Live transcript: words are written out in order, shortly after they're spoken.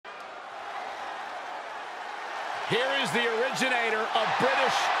Here is the originator of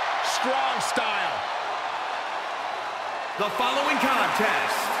British strong style. The following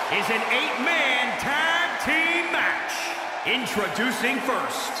contest is an 8-man tag team match. Introducing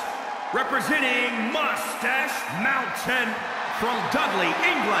first, representing Mustache Mountain from Dudley,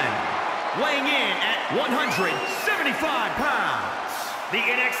 England, weighing in at 175 pounds, the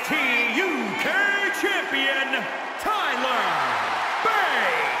NXT UK champion, Tyler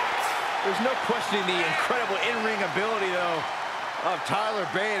Bate. There's no questioning the incredible in-ring ability, though, of Tyler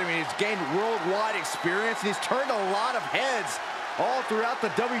Bate. I mean, he's gained worldwide experience, and he's turned a lot of heads all throughout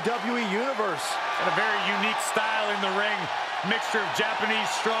the WWE Universe. And a very unique style in the ring. Mixture of Japanese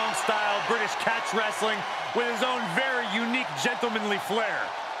strong style, British catch wrestling, with his own very unique gentlemanly flair.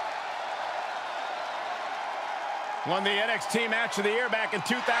 Won the NXT Match of the Year back in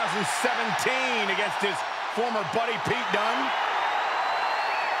 2017 against his former buddy Pete Dunne.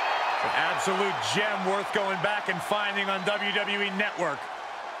 An absolute gem worth going back and finding on WWE Network.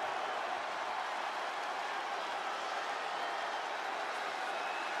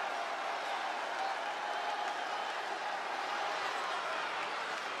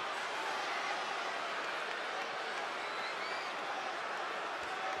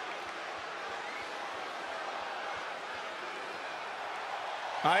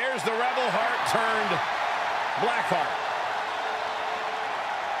 Here's the Rebel Heart turned Blackheart.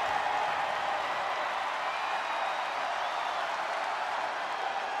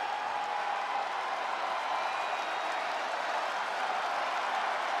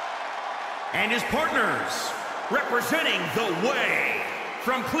 And his partners, representing The Way,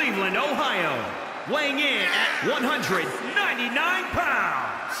 from Cleveland, Ohio, weighing in at 199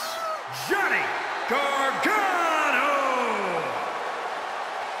 pounds, Johnny Gargano.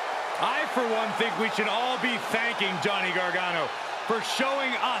 I, for one, think we should all be thanking Johnny Gargano for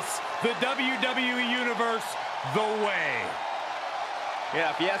showing us the WWE Universe the way. Yeah,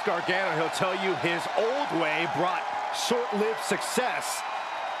 if you ask Gargano, he'll tell you his old way brought short-lived success.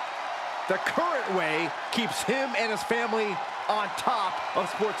 The current way keeps him and his family on top of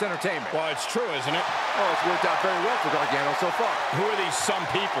sports entertainment. Well, it's true, isn't it? Oh, it's worked out very well for Gargano so far. Who are these some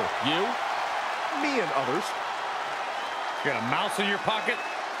people? You? Me and others. You got a mouse in your pocket?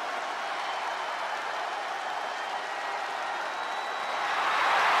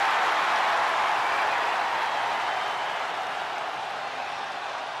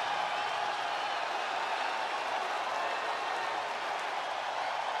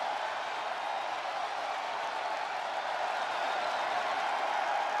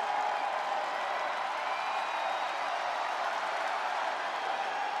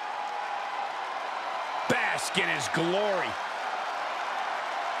 Bask in his glory.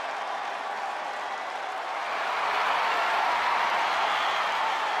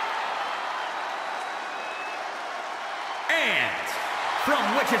 And from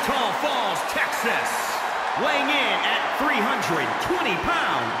Wichita Falls, Texas, weighing in at 320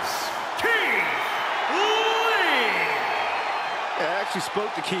 pounds, Keith Lee. I actually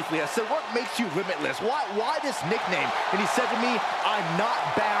spoke to Keith Lee. I said, what makes you limitless? Why this nickname? And he said to me, I'm not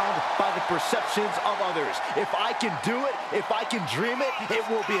bound by the perceptions of others. If I can do it, if I can dream it, it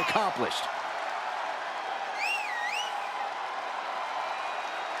will be accomplished.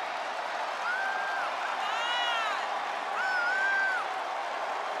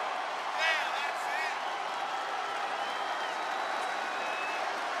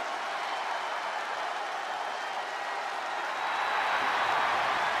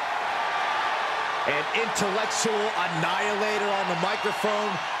 An intellectual annihilator on the microphone,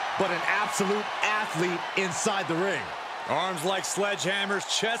 but an absolute athlete inside the ring. Arms like sledgehammers,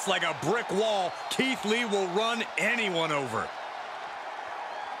 chest like a brick wall. Keith Lee will run anyone over.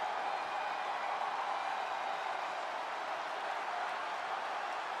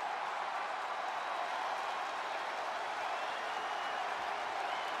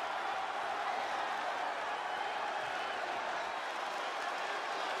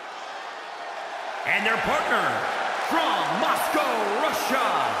 And their partner, from Moscow,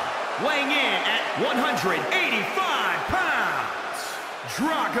 Russia, weighing in at 185 pounds,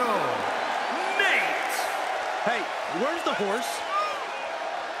 Dragunov. Hey, where's the horse?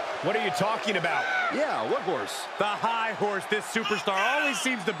 What are you talking about? Yeah, what horse? The high horse this superstar always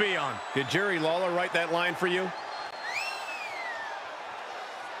seems to be on. Did Jerry Lawler write that line for you?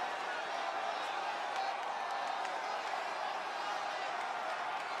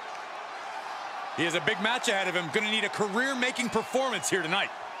 He has a big match ahead of him. Going to need a career-making performance here tonight.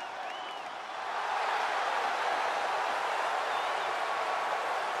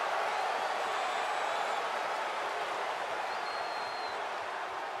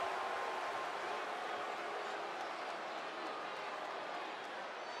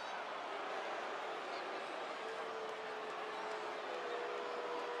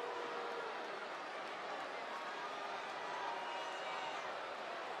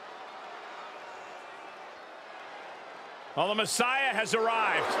 Well, the Messiah has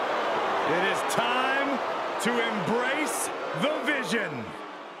arrived. It is time to embrace the vision.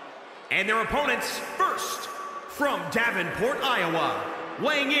 And their opponents, first, from Davenport, Iowa,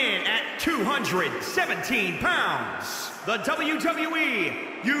 weighing in at 217 pounds, the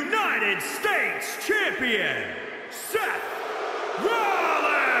WWE United States Champion, Seth Rollins!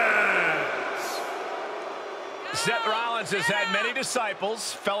 Seth Rollins has had many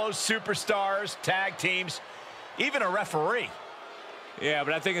disciples, fellow superstars, tag teams, even a referee. Yeah,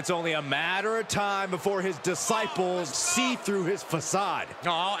 but I think it's only a matter of time before his disciples see through his facade.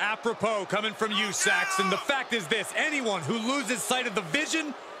 Oh, apropos coming from you, Saxton. The fact is this: anyone who loses sight of the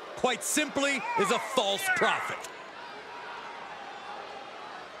vision, quite simply, is a false prophet.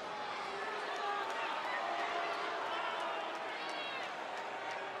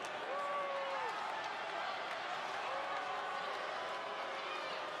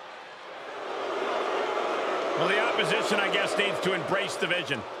 Well, the opposition, I guess, needs to embrace the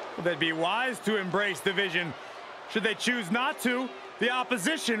vision. Well, they'd be wise to embrace the vision. Should they choose not to, the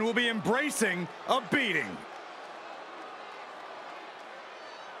opposition will be embracing a beating.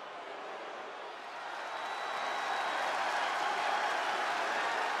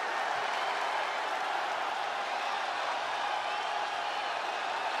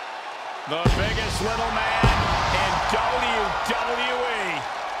 The biggest little man in WWE.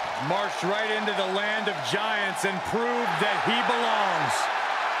 Marched right into the land of giants and proved that he belongs.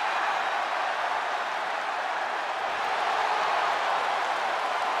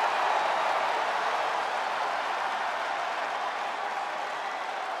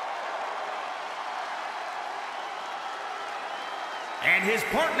 And his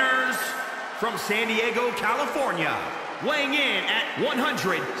partners, from San Diego, California, weighing in at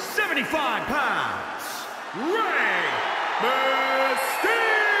 175 pounds, Rey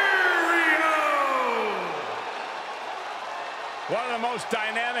Mysterio! One of the most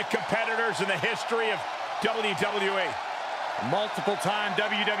dynamic competitors in the history of WWE. Multiple-time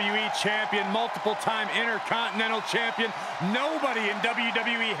WWE champion, multiple-time Intercontinental champion. Nobody in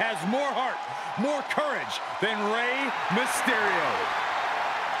WWE has more heart, more courage than Rey Mysterio.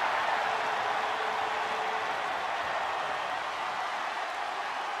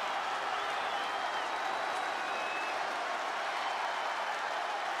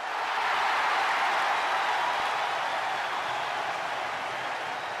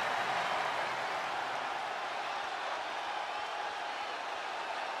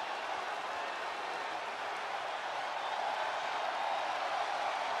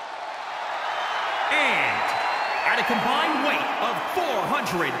 At a combined weight of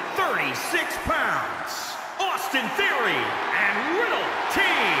 436 pounds, Austin Theory and Riddle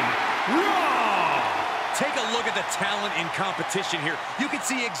Team Raw. Take a look at the talent in competition here. You can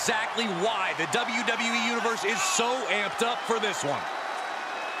see exactly why the WWE Universe is so amped up for this one.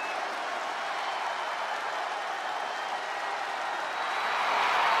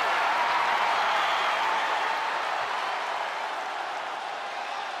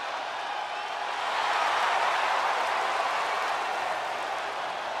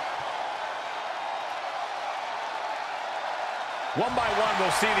 One by one,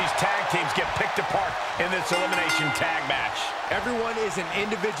 we'll see these tag teams get picked apart in this elimination tag match. Everyone is an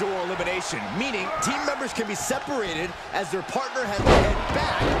individual elimination, meaning team members can be separated as their partner has to head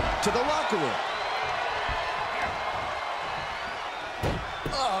back to the locker room.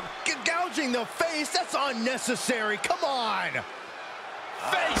 Oh, gouging the face, that's unnecessary, come on!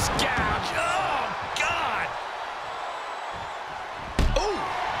 Face gouge, oh, God! Ooh,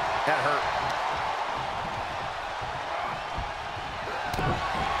 that hurt.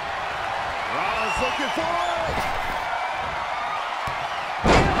 Looking for it!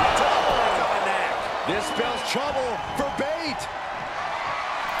 This spells trouble for Bate.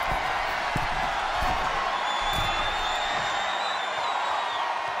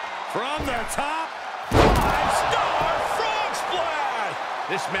 From the top, 5-star frog splash!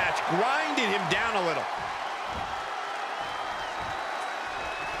 This match grinded him down a little.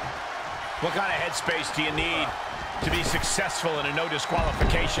 What kind of headspace do you need to be successful in a no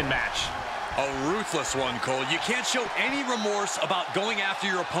disqualification match? A ruthless one, Cole. You can't show any remorse about going after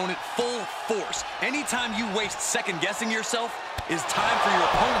your opponent full force. Anytime you waste second-guessing yourself, is time for your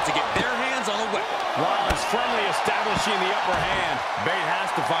opponent to get their hands on a weapon. Rollins firmly establishing the upper hand. Bate has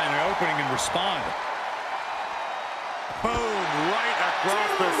to find an opening and respond. Boom, right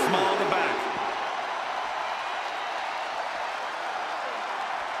across the small of the back.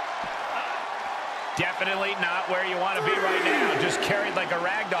 Definitely not where you want to be right now. Just carried like a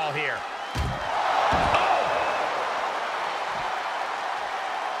rag doll here.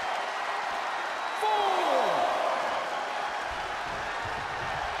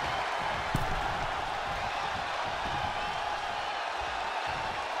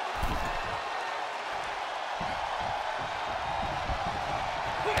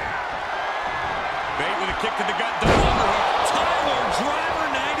 kick to the gut. Double underhook. Tyler Driver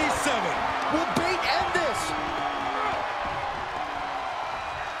 97. Will Bate end this?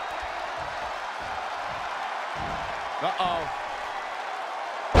 Uh-oh.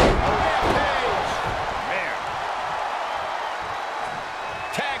 Rampage. Man.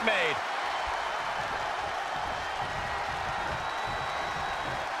 Tag made.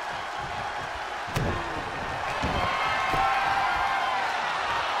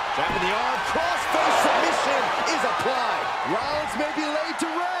 Trapping the arm, crossface submission is applied. Rollins may be laid to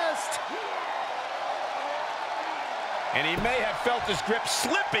rest. And he may have felt his grip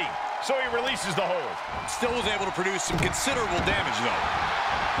slipping, so he releases the hold. Still was able to produce some considerable damage, though.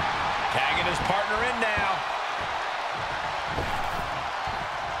 Tagging his partner in now.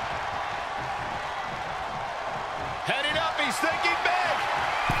 Heading up, he's thinking big.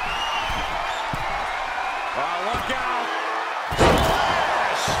 Oh, look out.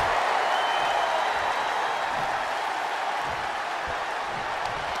 Splash.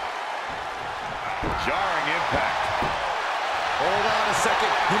 Jarring impact. Hold on a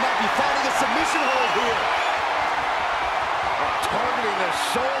second. He might be finding a submission hold here. Targeting the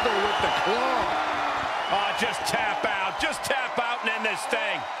shoulder with the claw. Oh, just tap out. Just tap out and end this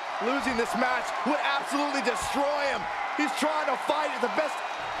thing. Losing this match would absolutely destroy him. He's trying to fight at the best.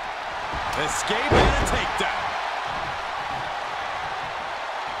 Escape and a takedown.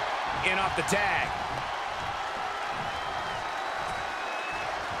 In off the tag.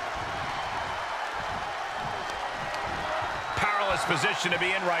 Powerless position to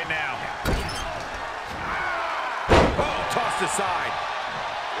be in right now. Oh, tossed aside.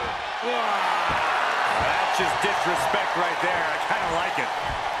 That's just disrespect right there. I kind of like it.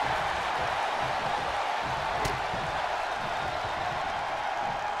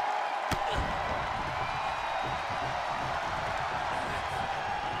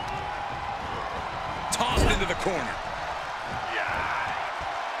 Tossed into the corner.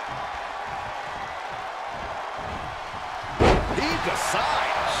 Heaved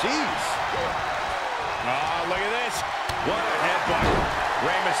aside. Jeez. Oh, look at this. What a headbutt.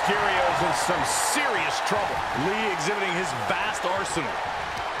 Rey Mysterio's in some serious trouble. Lee exhibiting his vast arsenal.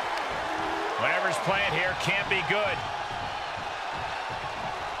 Whatever's playing here can't be good.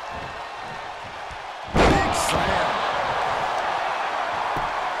 Big slam.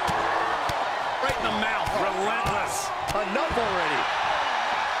 Right in the mouth. Relentless. Enough already.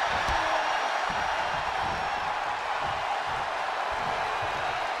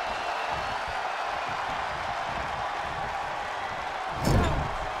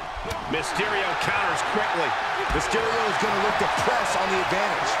 Mysterio counters quickly. Mysterio is going to look to press on the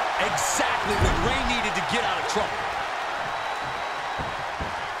advantage. Exactly what Rey needed to get out of trouble.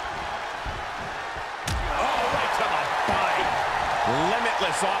 Oh, right to the body.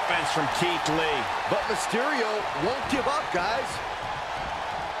 Limitless offense from Keith Lee. But Mysterio won't give up, guys.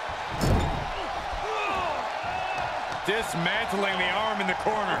 Dismantling the arm in the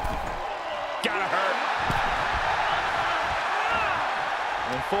corner. Gotta hurt.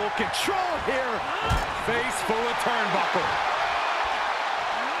 In full control here. Face full of turnbuckle.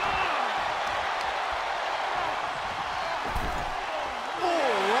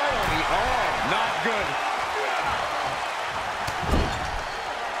 Oh, right on the arm. Not good.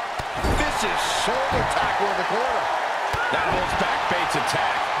 Vicious shoulder tackle in the corner. That holds back Bate's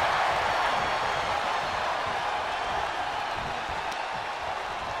attack.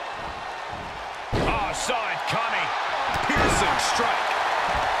 Oh, saw it coming. Piercing strike.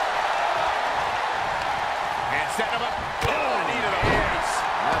 And set him up. Oh, knee to the face.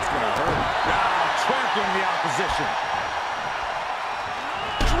 That's going to hurt. Now trampling the opposition.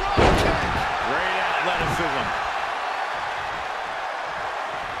 Drop kick. Great athleticism.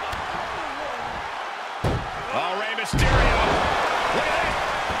 Oh, Rey Mysterio. Look at that.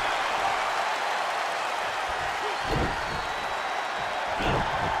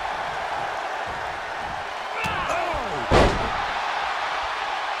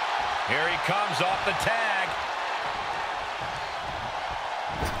 Here he comes off the tag.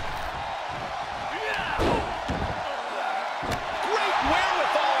 Great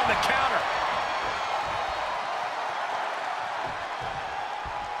wherewithal on the counter.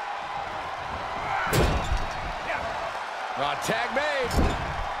 Tag made.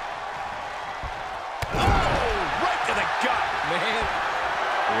 Oh, right to the gut. Man,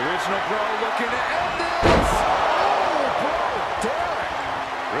 the original Bro looking to end this. Oh, Bro, Derek.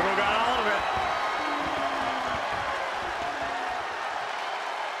 Riddle got all of it.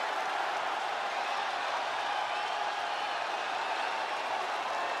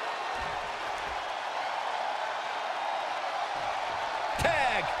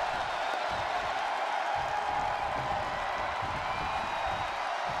 Tag.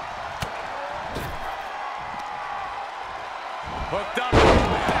 Hooked up.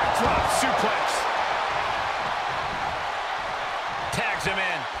 Backdrop suplex. Tags him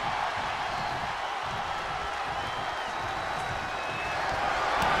in.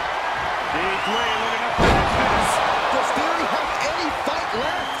 Big Ray looking up for this. Does Theory have any fight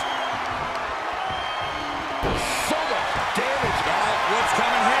left? So much damage. What's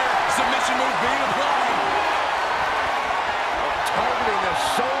coming here? Submission move being applied. Targeting the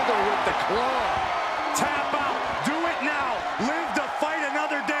shoulder with the claw. Tap out. Do it now. Live to fight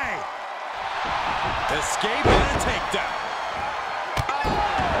another day. Escape and a takedown.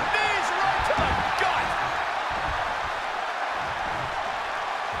 Knees right to the gut.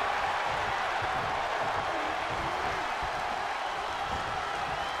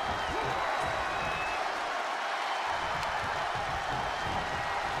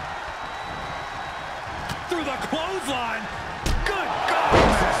 Through the clothesline. Good God.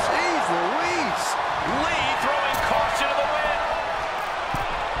 Jeez Louise. Lee throwing caution to the wind.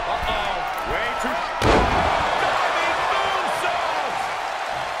 Uh-oh. Way too... Diving moonsault.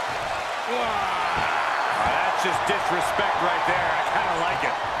 That's just disrespect right there. I kind of like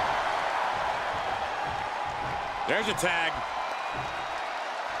it. There's a tag.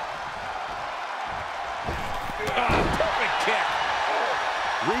 Perfect kick.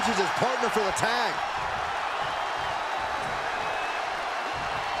 Reaches his partner for the tag.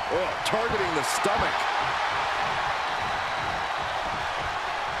 Oh, targeting the stomach.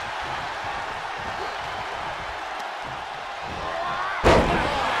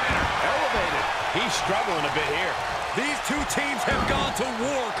 Elevated. He's struggling a bit here. These two teams have gone to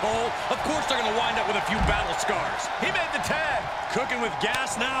war, Cole. Of course they're going to wind up with a few battle scars. He made the tag. Cooking with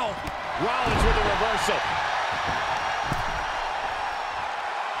gas now. Rollins with a reversal.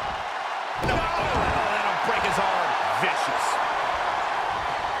 No, that'll break his arm. Vicious.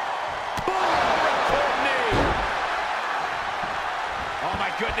 Boom! Knee. Oh my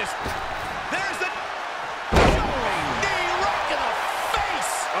goodness. There's the knee right to the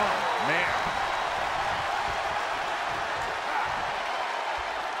face. Oh, man.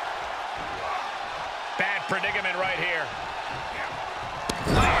 Bad predicament right here.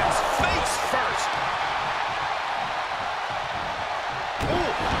 Lands face first.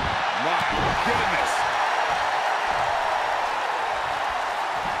 Ooh, my goodness.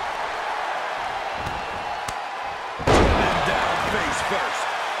 And down face first.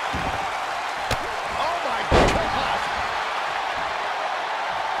 Oh my God.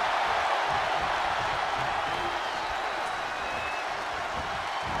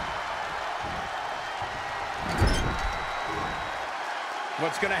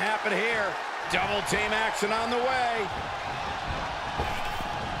 What's going to happen here? Double team action on the way.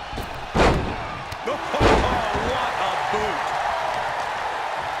 Oh, what a boot.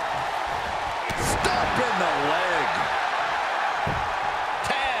 Stop in the leg.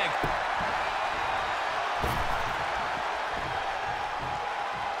 Tag.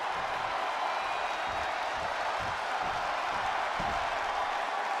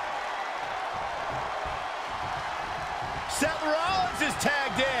 Seth Rollins is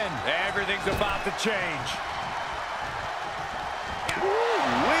tagged in. Everything's about to change.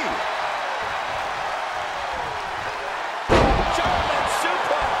 Ooh-wee. German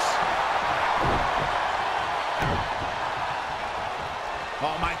suplex.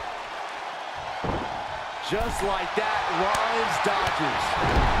 Oh my. Just like that, Rollins dodges.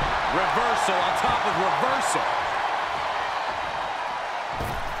 Reversal on top of reversal.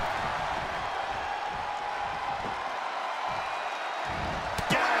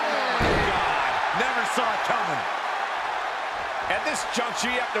 Never saw it coming. At this juncture,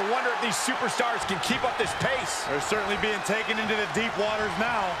 you have to wonder if these superstars can keep up this pace. They're certainly being taken into the deep waters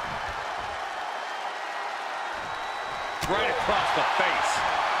now. Right across the face.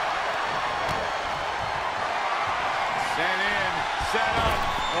 Set in, set up.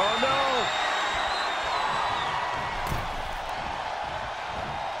 Oh no.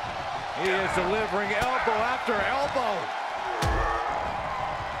 He is delivering elbow after elbow.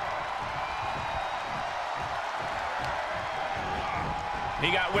 He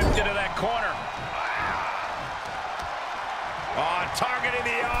got whipped into that corner. Oh, targeting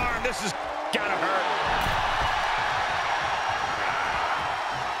the arm. This is gonna hurt.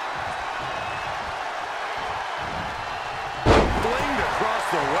 Flinged across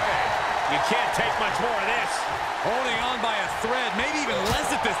the way. You can't take much more of this. Holding on by a thread, maybe even less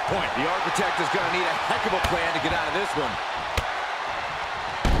at this point. The Architect is going to need a heck of a plan to get out of this one.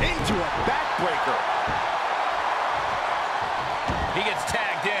 Into a backbreaker. He gets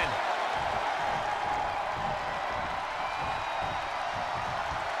tagged in.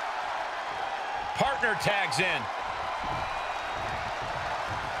 Partner tags in.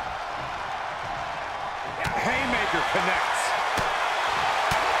 connects.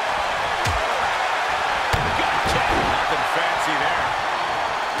 Gotcha. Nothing fancy there.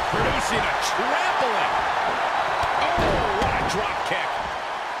 Producing a trampling. Oh, what a drop kick.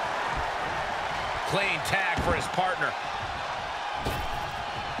 Clean tag for his partner.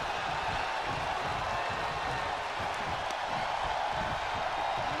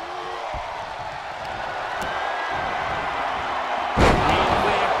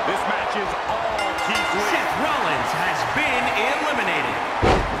 This match is all Keith Lee. Seth Rollins has been eliminated.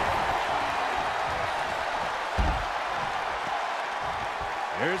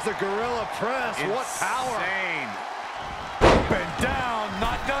 Here's the gorilla press. Insane. What power. Up and down,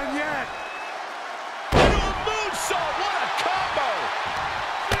 not done yet. Into a moonsault. What a combo.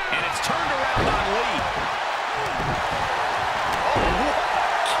 And it's turned around on Lee. Oh, what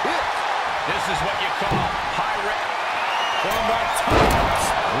a kick. This is what you call high risk. From the top.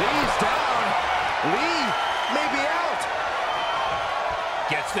 Lee's down. Lee may be out.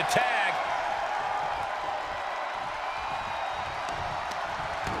 Gets the tag.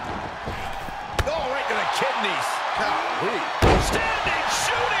 Oh, right to the kidneys. Golly. Standing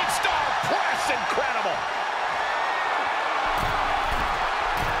shooting star press. Incredible.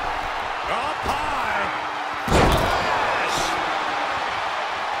 Up high. Splash.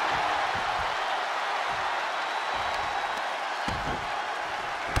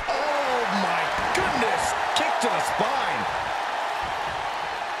 Oh, my goodness. Kick to the spine.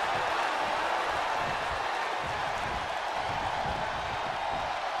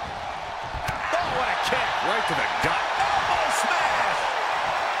 Oh, what a kick. Right to the gut. Elbow smash.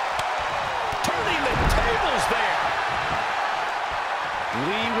 Turning the tables there.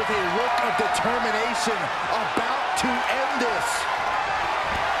 Lee with a look of determination, about to end this.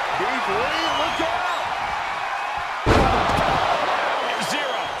 Keith Lee, look out!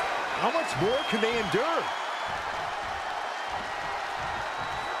 Zero. How much more can they endure?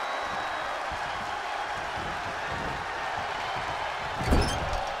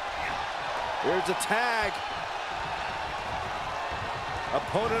 Here's a tag.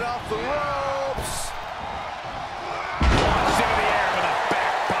 Opponent off the ropes. Launches into the air with a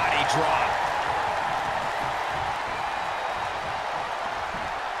back body drop.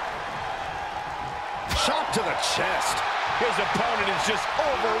 Shot to the chest. His opponent is just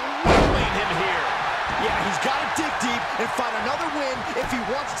overwhelming him here. Yeah, he's got to dig deep and find another win if he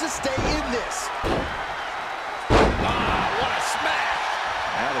wants to stay in this. Ah, what a smash.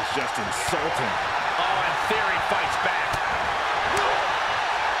 That is just insulting. Oh, and Theory fights back.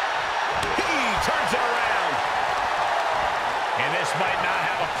 He turns it around. And this might not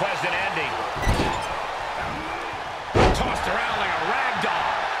have a pleasant ending. Tossed around like a rag doll.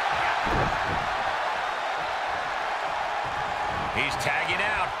 He's tagging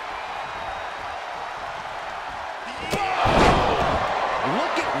out.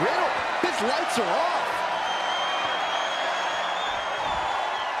 Look at Riddle. His lights are off.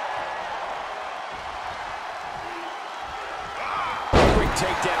 Quick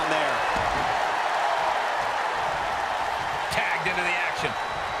takedown there. Tagged into the action.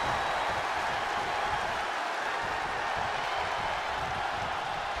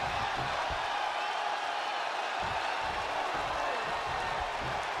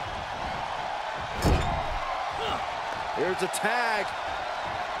 Here's a tag.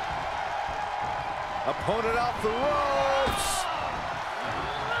 Opponent off the ropes.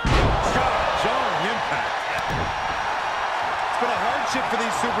 Jarring impact. It's been a hardship for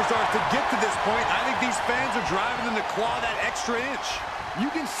these superstars to get to this point. I think these fans are driving them to claw that extra inch. You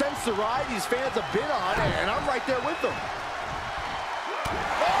can sense the ride these fans have been on, and I'm right there with them.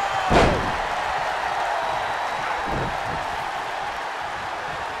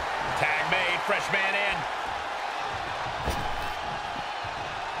 Tag made, fresh man in.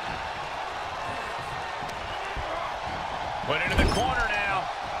 Put into the corner now.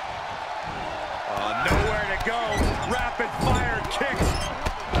 Nowhere to go. Rapid fire kicks.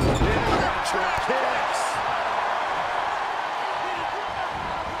 Natural kicks.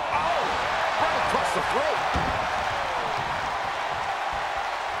 Oh, right across the throat.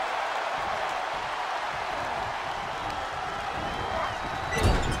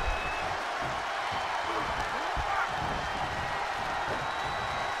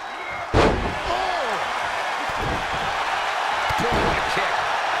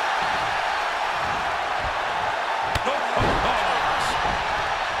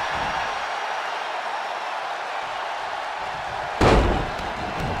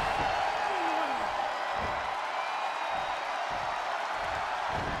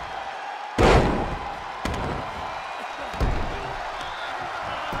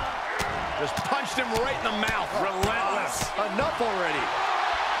 Just punched him right in the mouth. Relentless. enough already.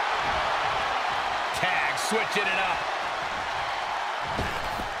 Tag, switching it up.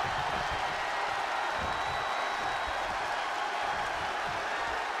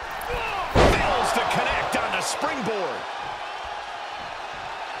 Fails to connect on the springboard.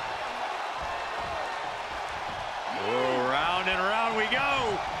 Oh, round and round we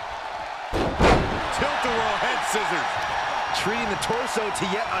go. Tilt-a-whirl head scissors. Treating the torso to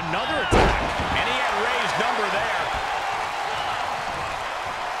yet another attack. And he had Ray's number there.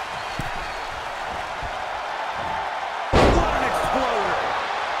 What an exploder.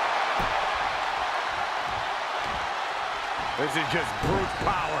 This is just brute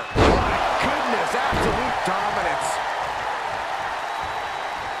power. My goodness, absolute dominance.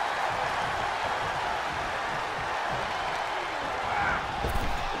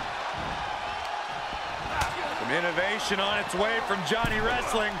 Some innovation on its way from Johnny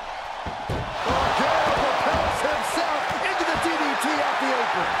Wrestling. Gargano propels himself into the DDT off the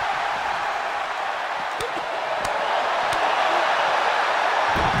apron.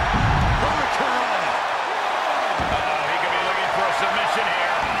 He could be looking for a submission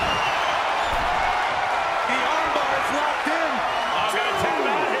here. The armbar is locked in. I'm going to tap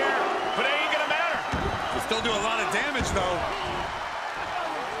out here, but it ain't going to matter. He'll still do a lot of damage, though.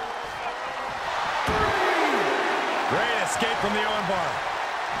 Great escape from the armbar.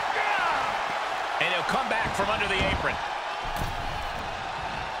 And he'll come back from under the apron.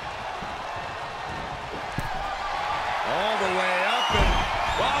 All the way up, and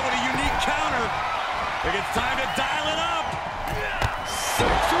wow, what a unique counter. I think it's time to dial it up.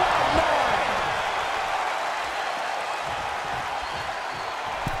 619.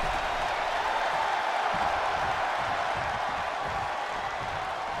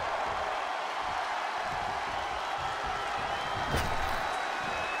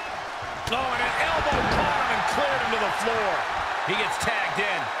 Oh, and an elbow caught him and cleared him to the floor. He gets tagged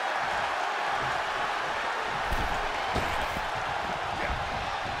in.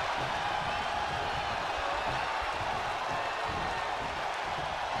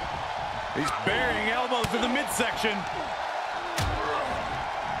 He's burying elbows to the midsection.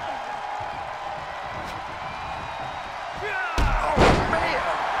 Oh, man.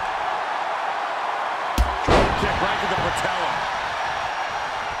 Kick right to the patella.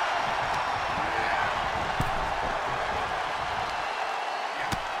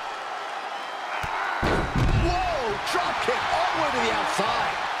 Whoa, drop kick all the way to the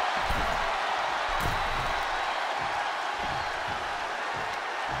outside.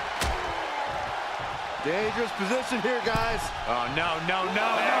 Dangerous position here, guys. Oh, no, no, no,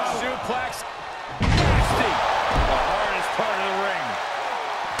 Back no. suplex. Nasty. The hardest part of the ring.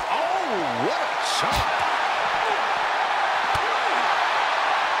 Oh, what a chop.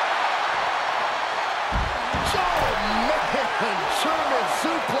 Oh, man. German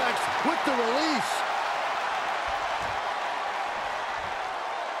suplex with the release.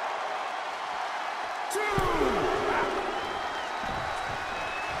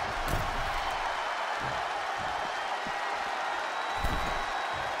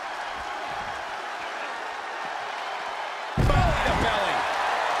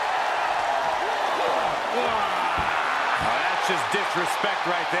 Just disrespect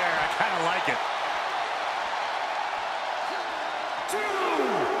right there. I kind of like it.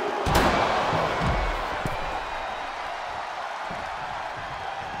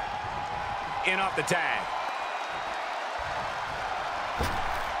 In off the tag.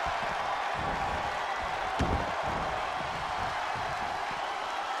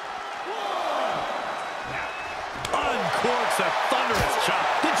 Uncorks a thunderous chop.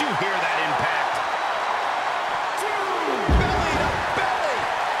 Did you hear that impact?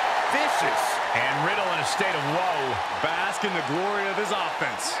 And Riddle in a state of woe. Bask in the glory of his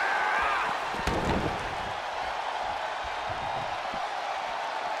offense.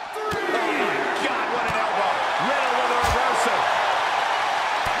 Oh my God, what an elbow. Riddle with a reversal.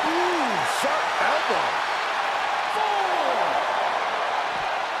 Ooh, sharp elbow.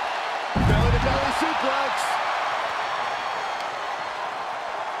 4. Belly-to-belly suplex.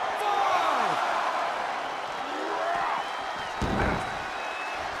 5.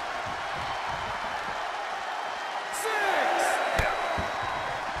 6.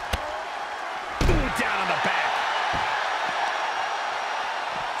 Down on the back.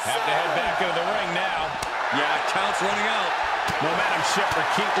 Have to head back into the ring now. Yeah, count's running out. Momentum shift for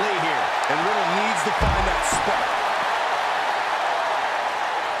Keith Lee here. And Riddle needs to find that spark.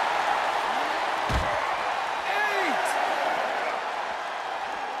 8.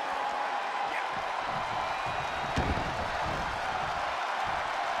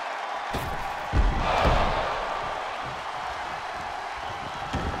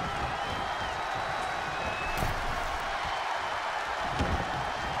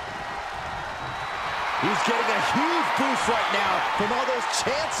 He's getting a huge boost right now from all those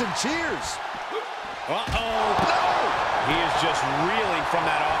chants and cheers. Uh-oh. No! He is just reeling from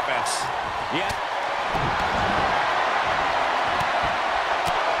that offense. Yeah.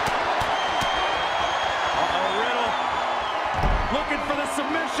 Riddle. Looking for the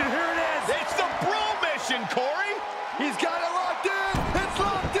submission. Here it is. It's the bro mission, Corey. He's got it locked in. It's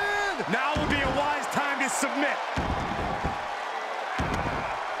locked in. Now would be a wise time to submit.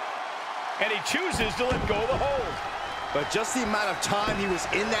 And he chooses to let go of the hold. But just the amount of time he was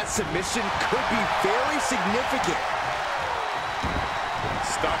in that submission could be very significant.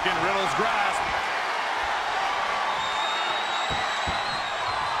 Stuck in Riddle's grasp.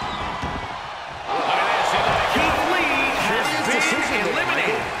 Keith Lee has been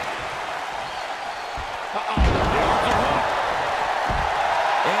eliminated.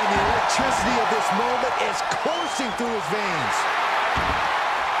 And the electricity of this moment is coursing through his veins.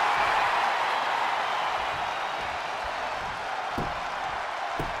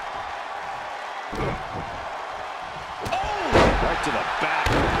 Right to the back.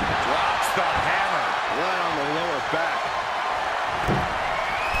 Drops the hammer. Right on the lower back.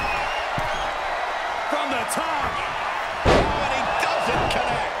 From the top. Oh, and he doesn't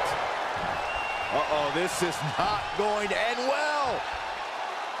connect. Uh-oh, this is not going to end well.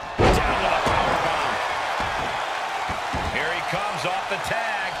 Down with a powerbomb. Here he comes off the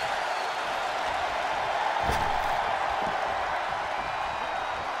tag.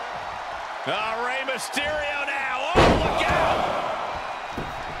 Rey Mysterio now. Oh, look out!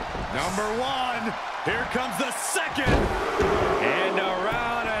 Number one. Here comes the second. And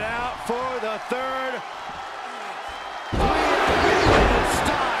around and out for the third.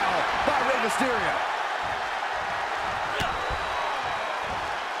 Style by Rey Mysterio.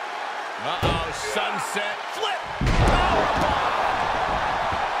 Uh-oh, sunset flip. Powerbomb.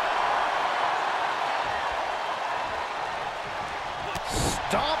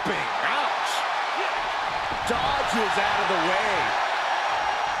 Stomping. Ouch. Dodges out of the way.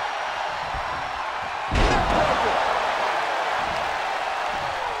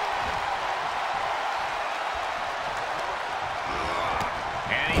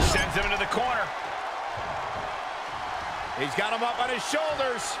 And he sends him into the corner. He's got him up on his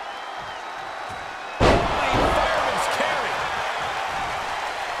shoulders. Holy fireman's carry.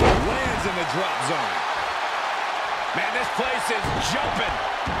 Lands in the drop zone. Man, this place is jumping.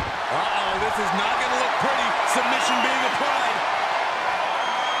 Uh-oh, this is not going to look pretty. Submission being applied.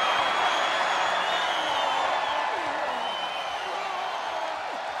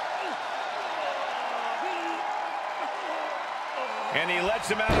 And he lets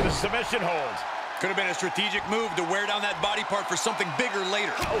him out of the submission hold. Could have been a strategic move to wear down that body part for something bigger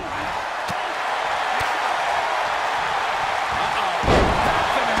later.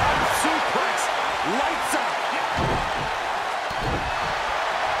 Suplex. Lights out.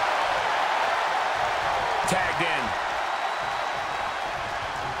 Tagged in.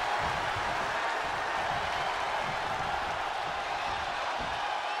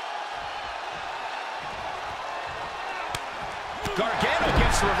 Gargano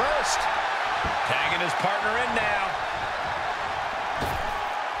gets reversed. Tagging his partner in now.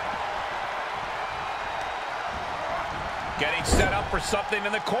 Getting set up for something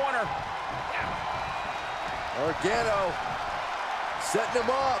in the corner. Gargano setting him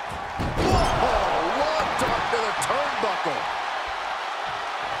up. Whoa, locked onto the turnbuckle.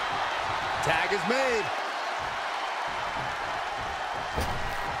 Tag is made.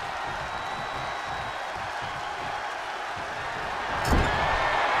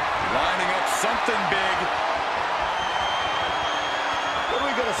 Lining up something big. What are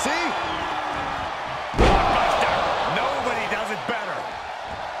we going to see? Nobody does it better.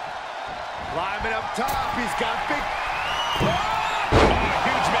 Climbing up top. He's got big...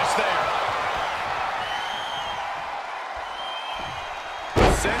 Huge miss there.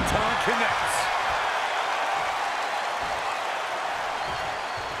 Senton connects.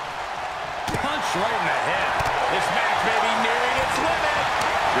 Punch right in the head. This match may be nearing its limit.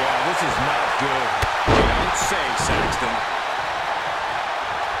 Yeah, this is not good. You don't say, Saxton.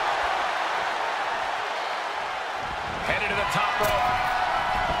 Headed to the top rope.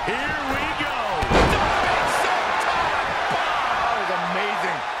 Here we go. That was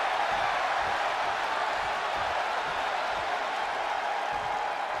amazing.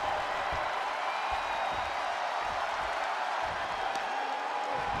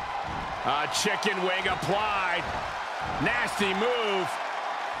 A chicken wing applied. Nasty move.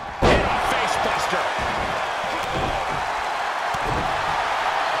 And a face buster.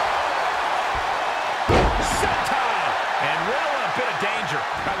 Senton. And Riddle in a bit of danger.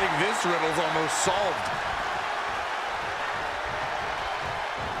 I think this riddle's almost solved.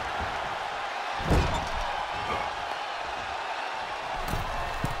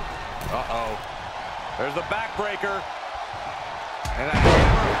 Uh-oh. There's the backbreaker. And a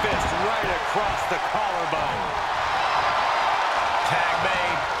hammer fist right across the collarbone. Tag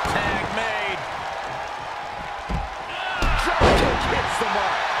made. Tag made. Drop kick hits the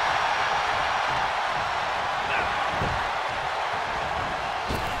mark.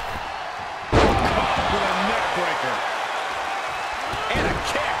 Caught with a neck breaker. And a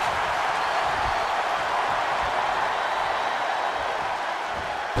kick.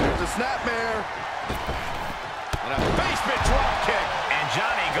 There's a snapmare. And a basement drop kick. And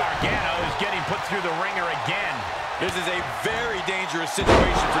Johnny Gargano is getting put through the ringer again. This is a very dangerous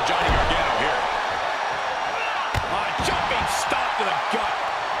situation for Johnny Gargano here. A jumping stop to the gut.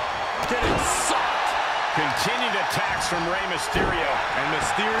 Getting sucked. Continued attacks from Rey Mysterio. And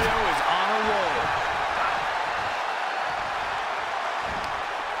Mysterio is on a roll.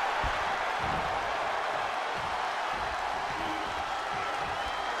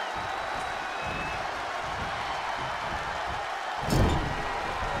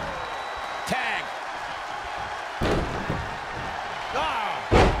 Tag.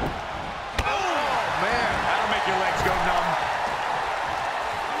 That'll make your legs go numb.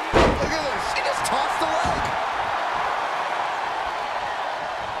 Look at this. He just tossed the leg.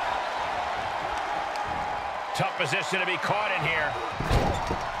 Tough position to be caught in here.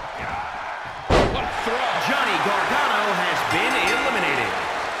 What a throw. Johnny Gargano has been eliminated.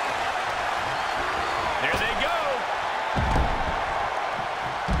 There they go.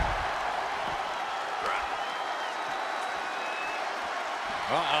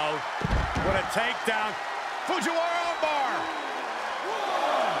 Uh-oh. What a takedown. Fujiwara armbar.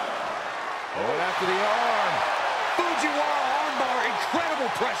 Going after the arm. Fujiwara armbar. Incredible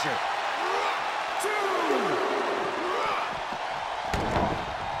pressure.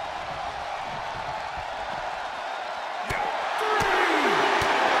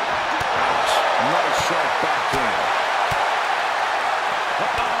 Nice sharp backhand.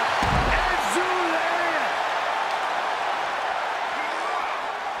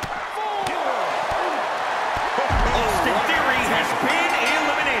 Austin Theory has been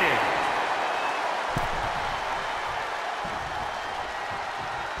eliminated.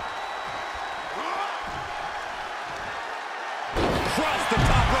 Cross the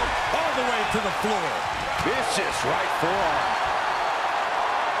top rope all the way to the floor. Vicious right forearm.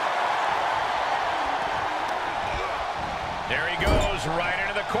 There he goes, right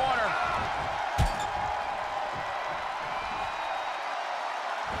into the corner.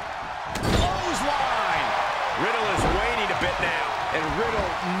 Clothesline. Riddle is waiting a bit now. And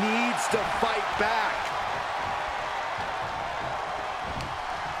Riddle needs to fight back.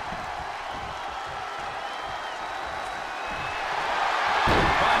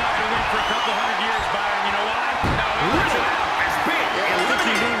 Probably not going to win for a couple hundred years, Byron. You know why? Riddle has been Yeah, I think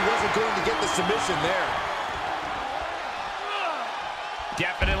he knew eliminated. he wasn't going to get the submission there.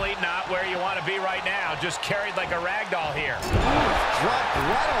 Definitely not where you want to be right now. Just carried like a rag doll here. Dropped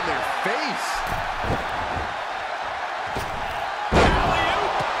right on their face.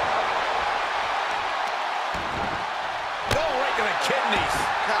 Alley-oop. Oh, right to the kidneys.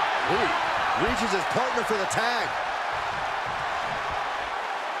 Golly. Reaches his partner for the tag.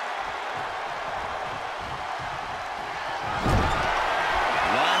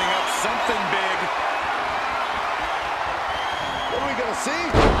 Lining up something big. What are we going to see?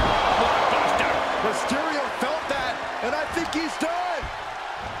 Buster. Mysterio felt that, and I think he's done.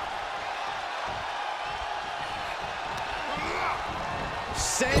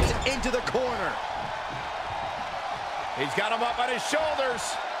 Sent into the corner. He's got him up on his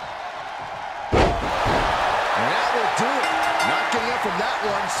shoulders. And that will do it. Not getting up from that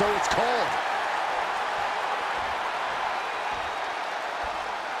one, so it's called.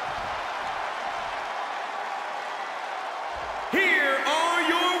 Here are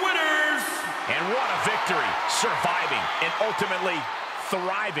your winners. And what a victory. Surviving and ultimately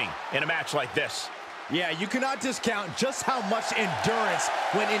thriving in a match like this. Yeah, you cannot discount just how much endurance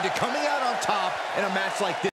went into coming out on top in a match like this.